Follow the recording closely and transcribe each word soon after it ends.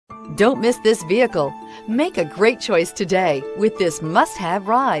Don't miss this vehicle. Make a great choice today with this must-have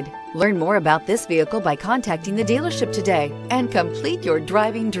ride. Learn more about this vehicle by contacting the dealership today and complete your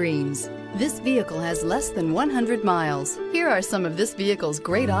driving dreams. This vehicle has less than 100 miles. Here are some of this vehicle's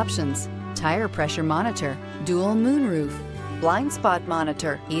great options: tire pressure monitor, dual moonroof, blind spot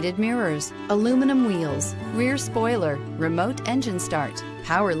monitor, heated mirrors, aluminum wheels, rear spoiler, remote engine start,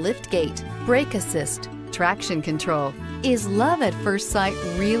 power lift gate, brake assist, traction control. Is love at first sight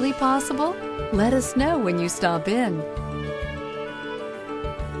really possible? Let us know when you stop in.